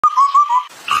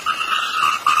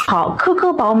好，颗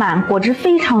颗饱满，果汁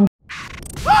非常。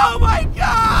Oh my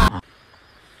god！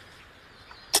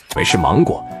 以为是芒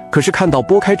果，可是看到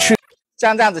剥开吃，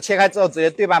像这样子切开之后直接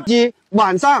对半。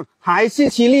晚上还是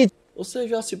吃粒。 Você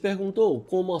já se perguntou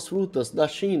como as frutas da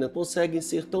China conseguem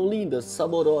ser tão lindas,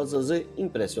 saborosas e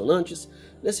impressionantes?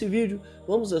 Nesse vídeo,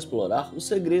 vamos explorar os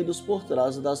segredos por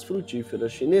trás das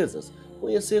frutíferas chinesas,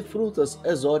 conhecer frutas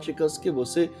exóticas que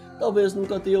você talvez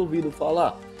nunca tenha ouvido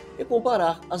falar e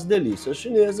comparar as delícias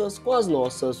chinesas com as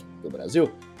nossas do Brasil.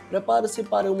 Prepare-se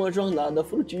para uma jornada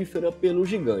frutífera pelo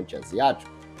gigante asiático.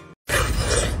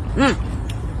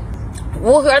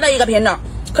 5盒的一个品种。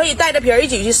 可以带着皮儿一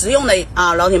起去食用的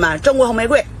啊，老铁们，中国红玫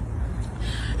瑰，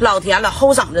老甜了，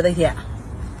齁嗓子的甜。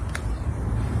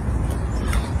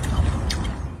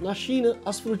Na China,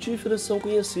 as frutíferas são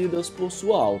conhecidas por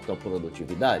sua alta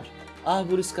produtividade.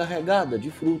 Árvores carregadas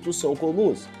de frutos são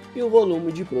comuns e o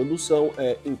volume de produção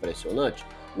é impressionante.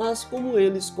 Mas como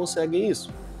eles conseguem isso?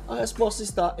 A resposta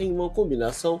está em uma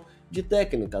combinação de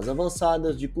técnicas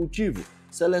avançadas de cultivo,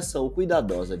 seleção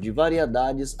cuidadosa de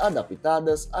variedades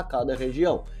adaptadas a cada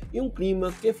região e um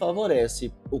clima que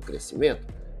favorece o crescimento.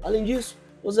 Além disso,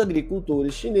 os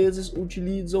agricultores chineses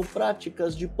utilizam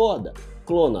práticas de poda,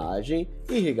 clonagem,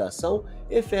 irrigação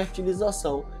e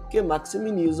fertilização que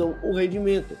maximizam o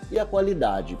rendimento e a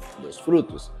qualidade dos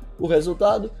frutos. O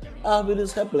resultado?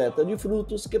 Árvores repletas de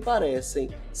frutos que parecem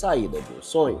saída de um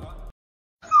sonho.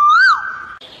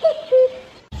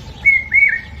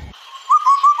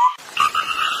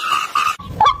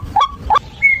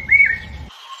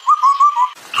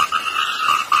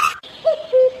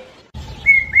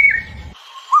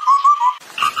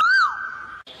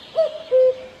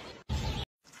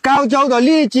 高州的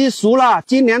荔枝熟了，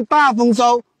今年大丰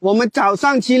收。我们早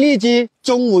上吃荔枝，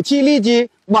中午吃荔枝，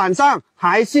晚上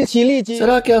还是吃荔枝。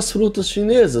 Será que as frutas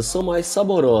chinesas são mais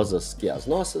saborosas que as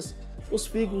nossas? Os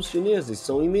figos chineses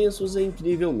são imensos e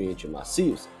incrivelmente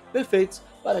macios, perfeitos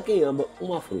para quem ama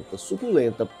uma fruta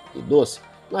suculenta e doce.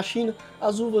 Na China,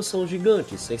 as uvas são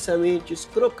gigantes, sem sementes,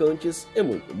 crocantes e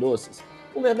muito doces.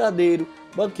 Um verdadeiro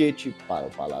banquete para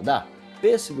o paladar.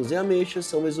 Pêssegos e ameixas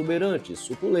são exuberantes,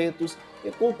 suculentos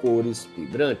e com cores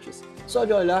vibrantes. Só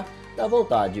de olhar, dá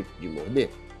vontade de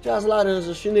morder. Já as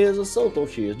laranjas chinesas são tão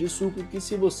cheias de suco que,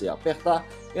 se você apertar,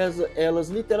 elas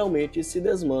literalmente se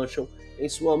desmancham em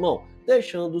sua mão,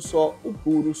 deixando só o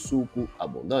puro suco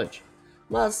abundante.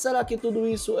 Mas será que tudo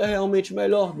isso é realmente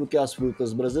melhor do que as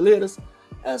frutas brasileiras?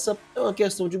 Essa é uma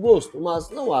questão de gosto, mas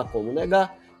não há como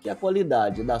negar que a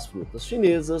qualidade das frutas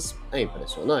chinesas é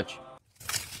impressionante.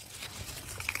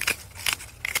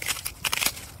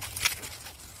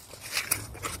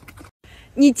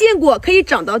 你见过可以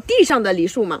长到地上的梨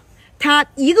树吗？它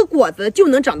一个果子就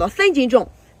能长到3斤重。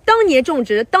当年种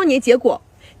植，当年结果，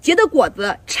结的果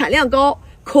子产量高，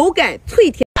口感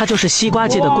脆甜。它就是西瓜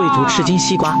界的贵族赤金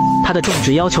西瓜，它的种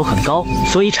植要求很高，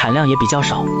所以产量也比较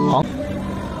少。黄，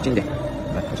近点，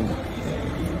来靠近点，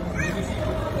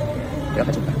不要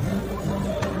太近。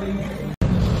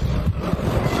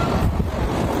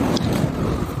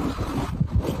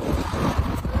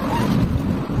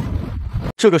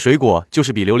 这个水果就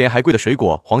是比榴莲还贵的水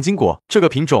果——黄金果。这个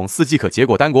品种4季可结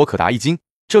果，单果可达1斤。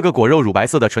这个果肉乳白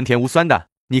色的，纯甜无酸的，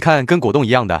你看跟果冻一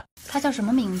样的。它叫什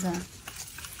么名字？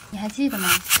你还记得吗？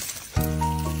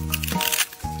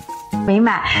没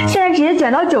买，现在直接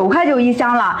卷到9块9一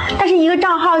箱了，但是一个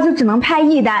账号就只能派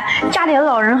1单，家里的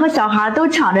老人和小孩都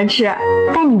抢着吃。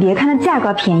但你别看它价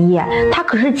格便宜，它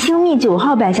可是青蜜9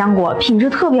号百香果，品质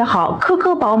特别好，颗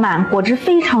颗饱满，果汁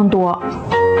非常多。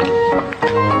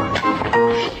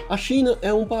 A China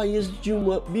é um país de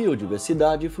uma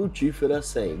biodiversidade frutífera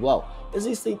sem igual.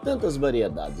 Existem tantas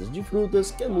variedades de frutas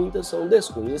que muitas são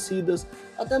desconhecidas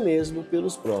até mesmo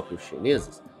pelos próprios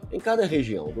chineses. Em cada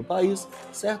região do país,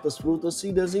 certas frutas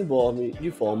se desenvolvem de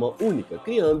forma única,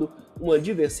 criando uma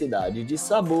diversidade de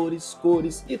sabores,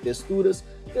 cores e texturas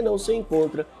que não se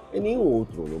encontra em nenhum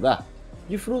outro lugar.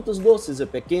 De frutas doces e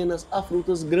pequenas a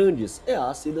frutas grandes e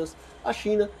ácidas, a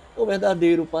China é um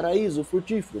verdadeiro paraíso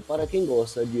frutífero para quem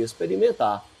gosta de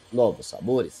experimentar novos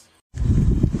sabores.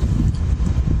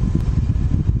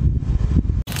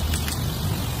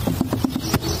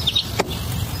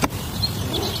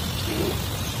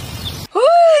 Ui!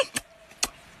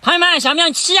 朋友们，想不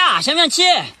想吃啊？想不想吃？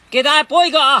给大家剥一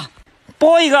个啊！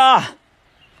剥一个啊！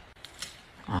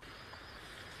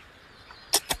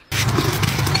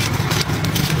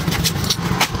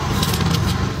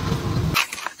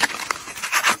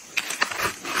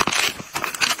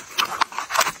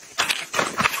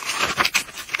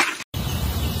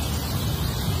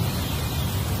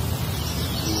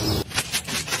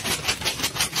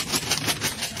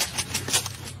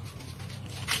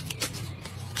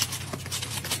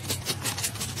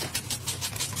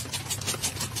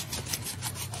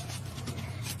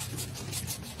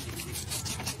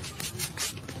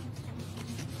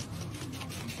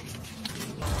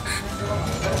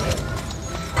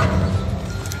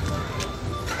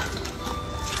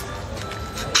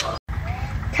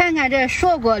看看这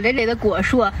硕果累累的果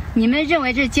树，你们认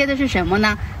为这结的是什么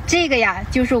呢？这个呀，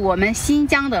就是我们新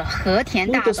疆的和田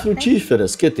大枣。 Muitas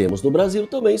frutíferas que temos no Brasil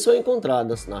também são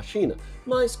encontradas na China,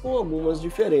 mas com algumas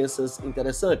diferenças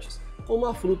interessantes, como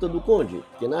a fruta do conde,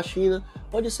 que na China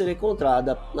pode ser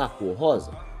encontrada na cor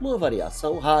rosa, uma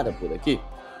variação rara por aqui.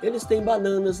 Eles têm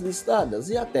bananas listadas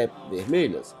e até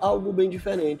vermelhas, algo bem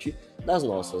diferente das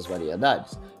nossas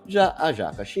variedades. Já a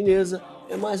jaca chinesa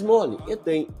é mais mole e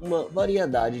tem uma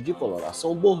variedade de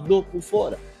coloração bordô por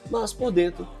fora, mas por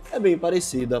dentro é bem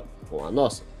parecida com a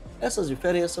nossa. Essas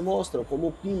diferenças mostram como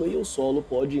o clima e o solo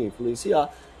podem influenciar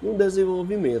no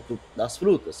desenvolvimento das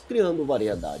frutas, criando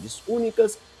variedades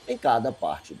únicas em cada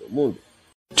parte do mundo.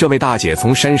 这位大姐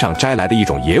从山上摘来的一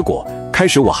种野果，开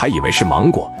始我还以为是芒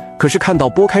果，可是看到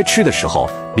剥开吃的时候，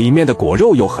里面的果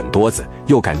肉有很多子，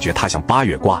又感觉它像八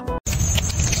月瓜。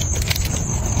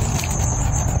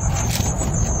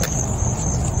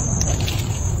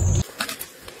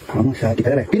 Vamos a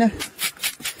quitar la espina.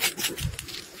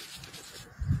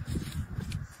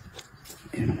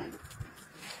 Mira nomás.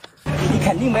 你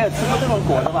肯定没有吃过这种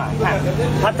果的吧？看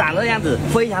它长的样子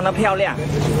非常的漂亮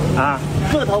啊，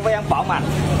个头非常饱满。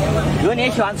如果你也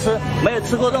喜欢吃，没有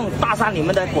吃过这种大山里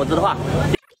面的果子的话，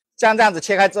像这样子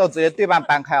切开之后直接对半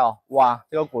掰开哦，哇，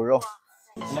这个果肉，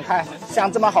你们看，像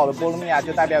这么好的菠萝蜜啊，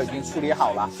就代表已经处理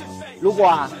好了。如果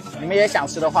啊你们也想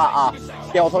吃的话啊，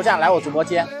点我头像来我直播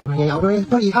间。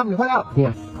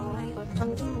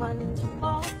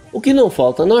 O que não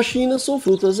falta na China são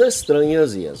frutas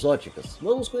estranhas e exóticas.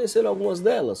 Vamos conhecer algumas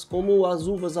delas, como as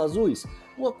uvas azuis,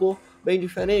 uma cor bem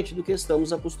diferente do que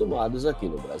estamos acostumados aqui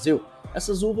no Brasil.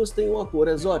 Essas uvas têm uma cor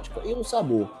exótica e um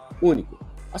sabor único.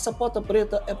 A sapota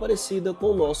preta é parecida com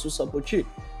o nosso sapoti,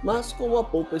 mas com uma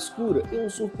polpa escura e um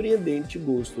surpreendente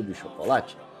gosto de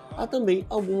chocolate. Há também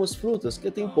algumas frutas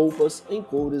que têm polpas em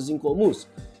cores incomuns,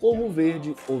 como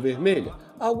verde ou vermelha,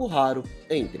 algo raro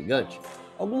e intrigante.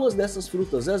 Algumas dessas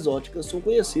frutas exóticas são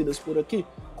conhecidas por aqui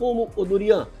como o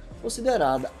durian,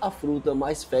 considerada a fruta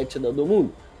mais fétida do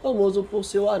mundo, famoso por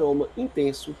seu aroma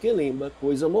intenso que lembra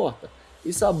coisa morta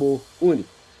e sabor único.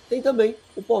 Tem também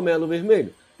o pomelo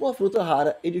vermelho, uma fruta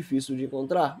rara e difícil de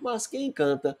encontrar, mas que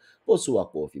encanta por sua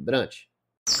cor vibrante.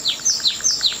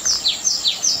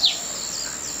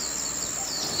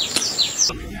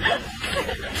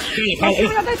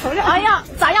 哎呀，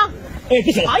咋样？哎，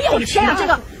不行了！哎呀，我的天呀，这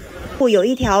个。 有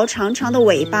一条长长的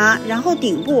尾巴，然后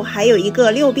顶部还有一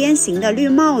个六边形的绿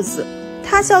帽子，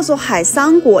它叫做海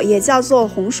桑果，也叫做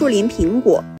红树林苹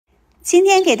果。今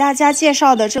天给大家介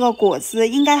绍的这个果子，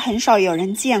应该很少有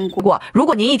人见过。如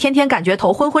果您一天天感觉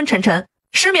头昏昏沉沉、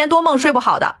失眠多梦睡不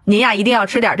好的，您呀一定要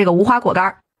吃点这个无花果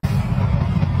干。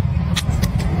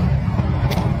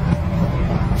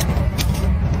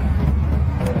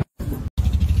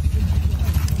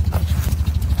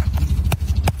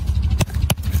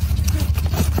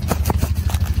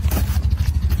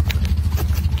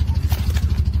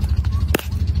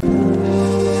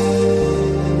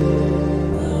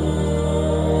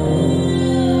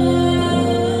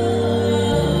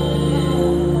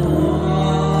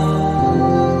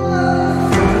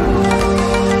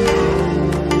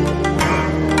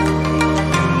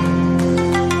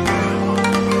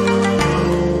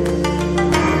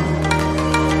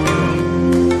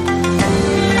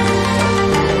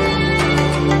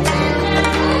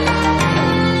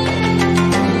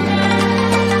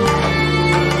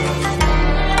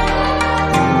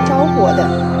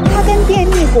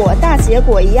 大结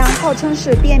果一样，号称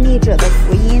是便秘者的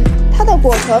福音。它的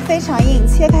果壳非常硬，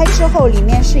切开之后里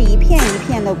面是一片一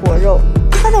片的果肉。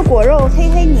它的果肉黑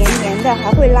黑黏黏的，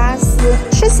还会拉丝，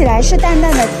吃起来是淡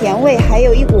淡的甜味，还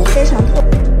有一股非常特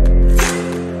别。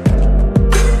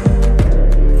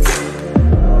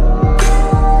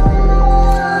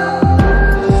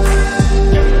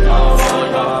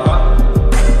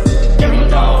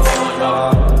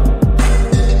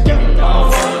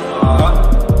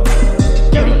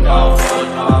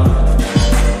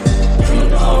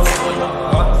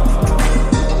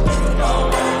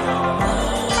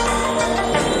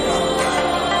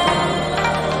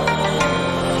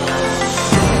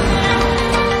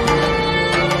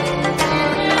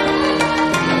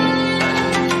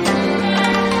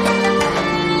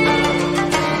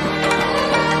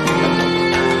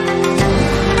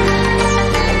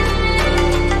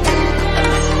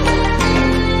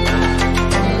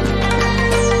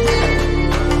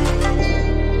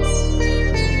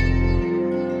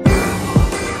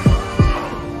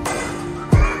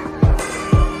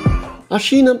 A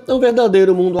China é um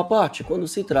verdadeiro mundo à parte quando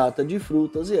se trata de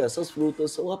frutas, e essas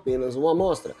frutas são apenas uma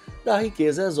amostra da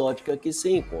riqueza exótica que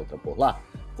se encontra por lá.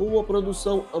 Com uma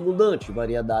produção abundante,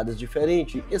 variedades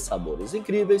diferentes e sabores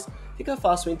incríveis, fica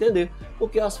fácil entender por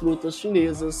que as frutas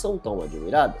chinesas são tão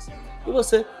admiradas. E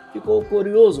você ficou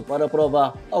curioso para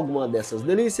provar alguma dessas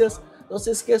delícias? Não se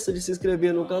esqueça de se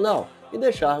inscrever no canal e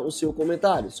deixar o seu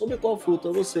comentário sobre qual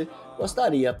fruta você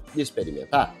gostaria de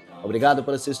experimentar. Obrigado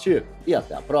por assistir e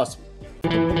até a próxima!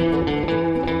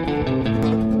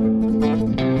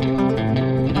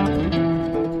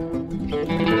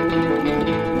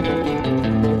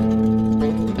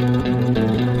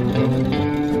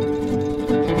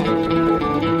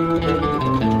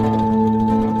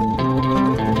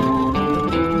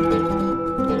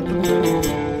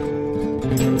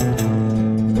 Thank you.